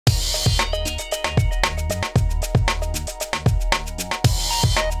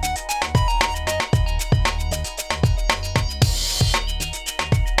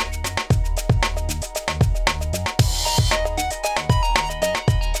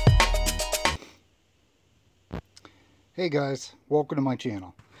Hey guys, welcome to my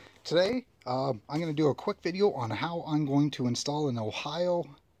channel. Today I'm going to do a quick video on how I'm going to install an Ohio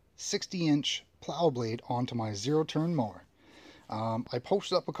 60-inch plow blade onto my zero-turn mower. I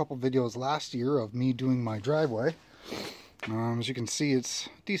posted up a couple videos last year of me doing my driveway. As you can see, it's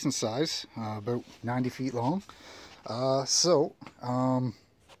decent size, about 90 feet long. I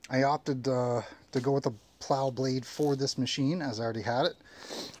opted to go with a plow blade for this machine as I already had it.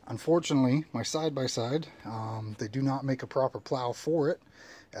 Unfortunately, my side-by-side, they do not make a proper plow for it,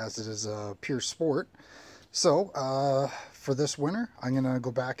 as it is a pure sport. So, for this winter, I'm going to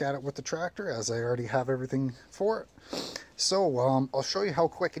go back at it with the tractor, as I already have everything for it. So, I'll show you how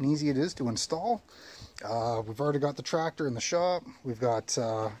quick and easy it is to install. We've already got the tractor in the shop. We've got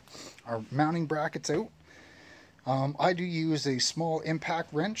our mounting brackets out. I do use a small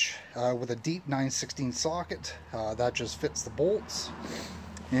impact wrench with a deep 9/16 socket. That just fits the bolts.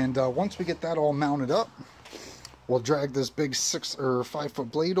 And once we get that all mounted up, we'll drag this big 6 or 5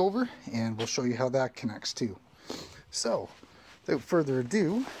 foot blade over, and we'll show you how that connects too. So, without further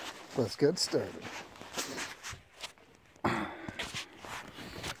ado, let's get started.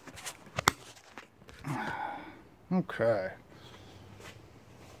 Okay.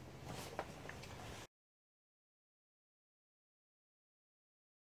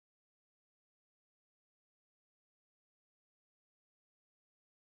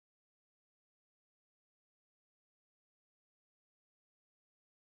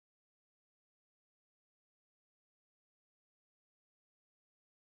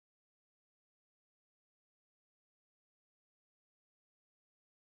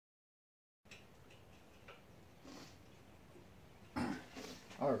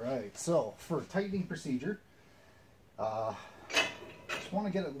 Alright, so for tightening procedure, just want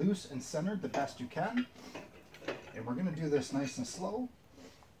to get it loose and centered the best you can. And we're going to do this nice and slow.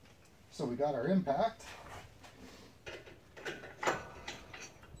 So we got our impact.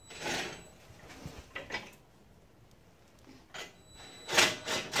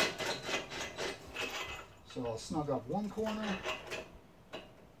 So I'll snug up one corner,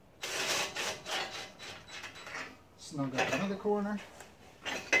 snug up another corner.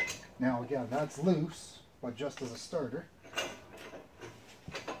 Now again, that's loose, but just as a starter.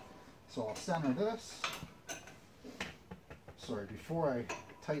 So I'll center this. Sorry, before I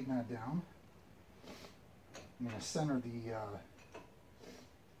tighten that down, I'm going to center the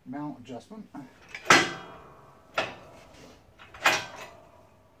mount adjustment.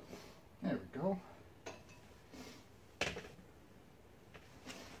 There we go.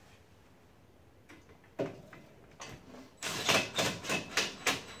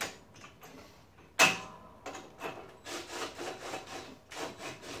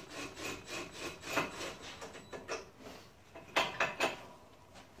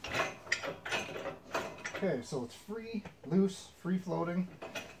 Okay, so it's free, loose, free floating.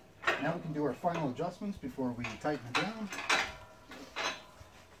 Now we can do our final adjustments before we tighten it down.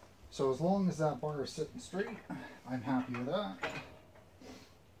 So as long as that bar is sitting straight, I'm happy with that.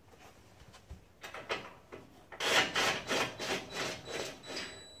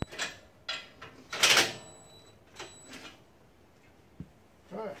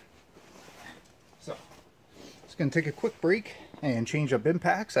 Okay. So, just going to take a quick break and change up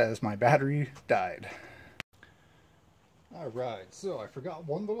impacts as my battery died. Alright, so I forgot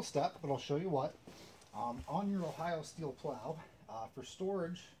one little step, but I'll show you what. On your Ohio steel plow, for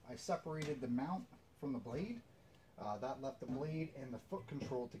storage, I separated the mount from the blade. That left the blade and the foot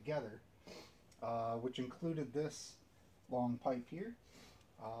control together, which included this long pipe here.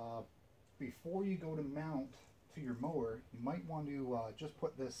 Before you go to mount to your mower, you might want to just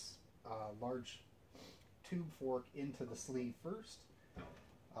put this large tube fork into the sleeve first.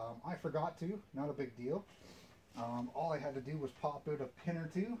 I forgot to, not a big deal. All I had to do was pop out a pin or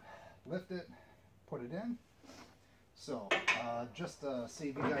two, lift it, put it in. So, just to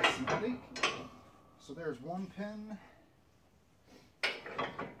save you guys some headache. So there's one pin.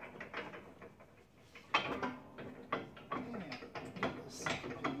 And get the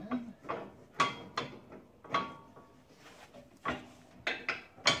second pin in.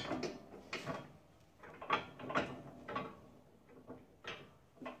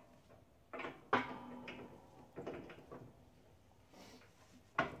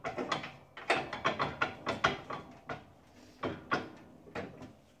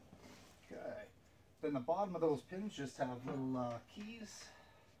 Then the bottom of those pins just have little keys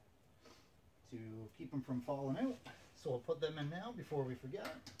to keep them from falling out. So we'll put them in now before we forget.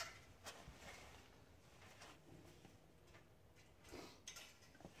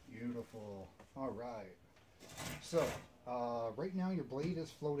 Beautiful. All right. So right now your blade is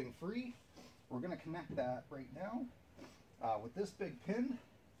floating free. We're going to connect that right now. with this big pin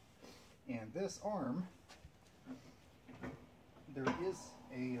and this arm, there is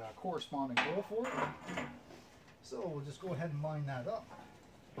a corresponding hole for it. So we'll just go ahead and line that up.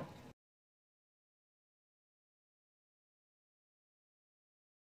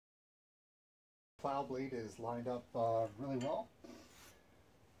 Plow blade is lined up really well.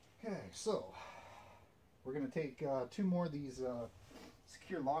 Okay, so we're going to take 2 more of these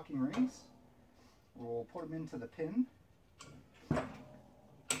secure locking rings. We'll put them into the pin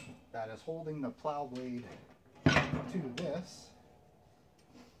that is holding the plow blade to this.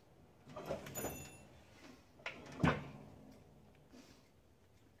 Okay.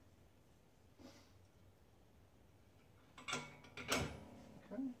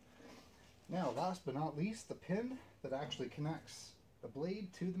 Now, last but not least, the pin that actually connects the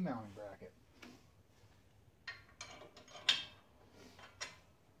blade to the mounting bracket.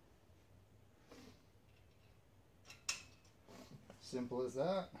 Simple as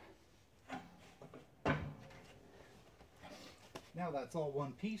that. Now that's all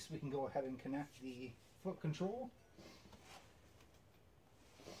one piece, we can go ahead and connect the foot control.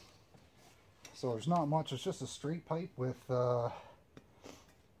 So there's not much, it's just a straight pipe with 2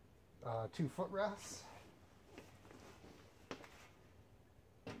 footrests.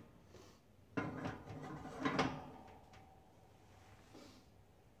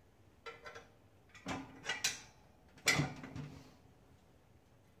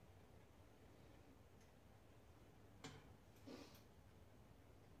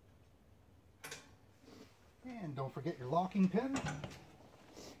 And don't forget your locking pin.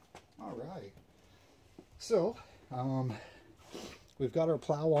 Alright. So, we've got our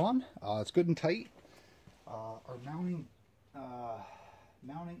plow on. It's good and tight. Our mounting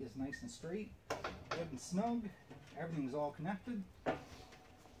is nice and straight, good and snug. Everything's all connected.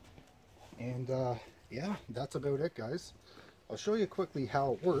 And yeah, that's about it, guys. I'll show you quickly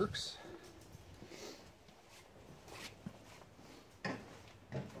how it works.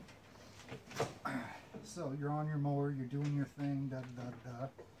 So you're on your mower, you're doing your thing, da da da da.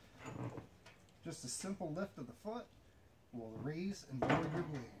 Just a simple lift of the foot will raise and lower your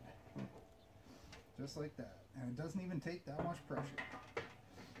blade. Just like that. And it doesn't even take that much pressure.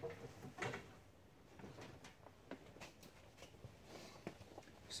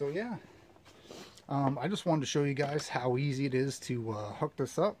 So yeah, I just wanted to show you guys how easy it is to hook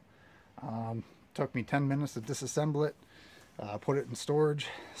this up. Took me 10 minutes to disassemble it, put it in storage.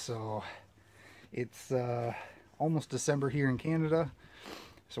 So it's almost December here in Canada,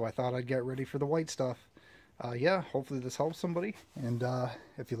 so I thought I'd get ready for the white stuff. Yeah, hopefully this helps somebody, and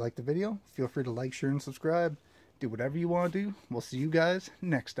if you like the video, feel free to like, share, and subscribe. Do whatever you want to do. We'll see you guys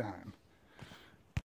next time.